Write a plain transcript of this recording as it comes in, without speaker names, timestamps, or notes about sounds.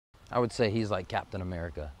I would say he's like Captain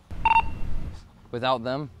America. Without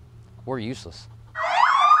them, we're useless.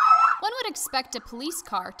 One would expect a police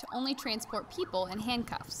car to only transport people in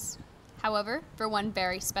handcuffs. However, for one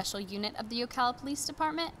very special unit of the Ocala Police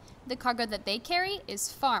Department, the cargo that they carry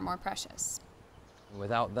is far more precious.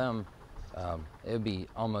 Without them, it would be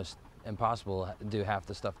almost impossible to do half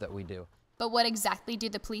the stuff that we do. But what exactly do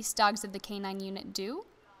the police dogs of the K9 unit do?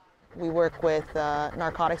 We work with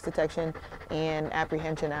narcotics detection and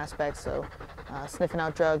apprehension aspects, so sniffing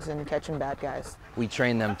out drugs and catching bad guys. We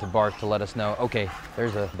train them to bark to let us know, okay,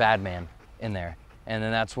 there's a bad man in there. And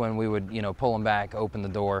then that's when we would, pull them back, open the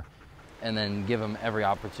door, and then give them every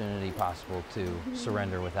opportunity possible to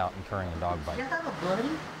surrender without incurring a dog bite.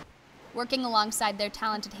 Working alongside their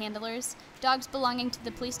talented handlers, dogs belonging to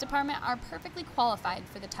the police department are perfectly qualified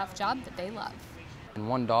for the tough job that they love. And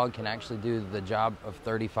one dog can actually do the job of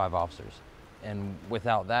 35 officers. And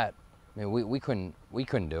without that, we couldn't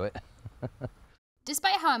do it.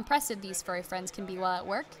 Despite how impressive these furry friends can be while at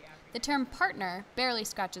work, the term partner barely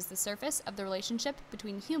scratches the surface of the relationship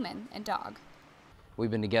between human and dog.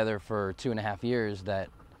 We've been together for 2.5 years that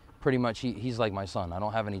pretty much he's like my son. I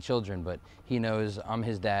don't have any children, but he knows I'm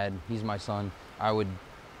his dad, he's my son. I would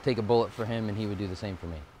take a bullet for him and he would do the same for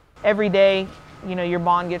me. Every day, your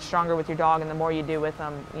bond gets stronger with your dog, and the more you do with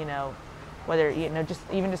them, whether,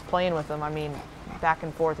 just playing with them, back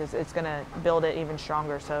and forth, it's gonna build it even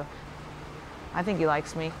stronger. So I think he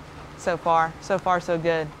likes me. So far so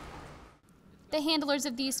good. The handlers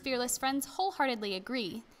of these fearless friends wholeheartedly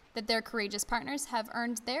agree that their courageous partners have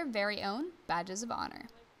earned their very own badges of honor.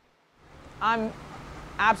 I'm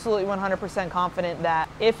absolutely 100% confident that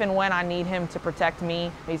if and when I need him to protect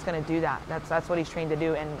me, he's going to do that. That's what he's trained to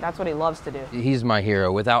do, and that's what he loves to do. He's my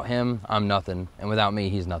hero. Without him, I'm nothing, and without me,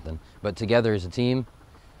 he's nothing. But together as a team,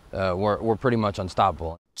 we're pretty much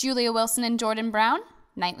unstoppable. Julia Wilson and Jordan Brown,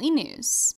 Nightly News.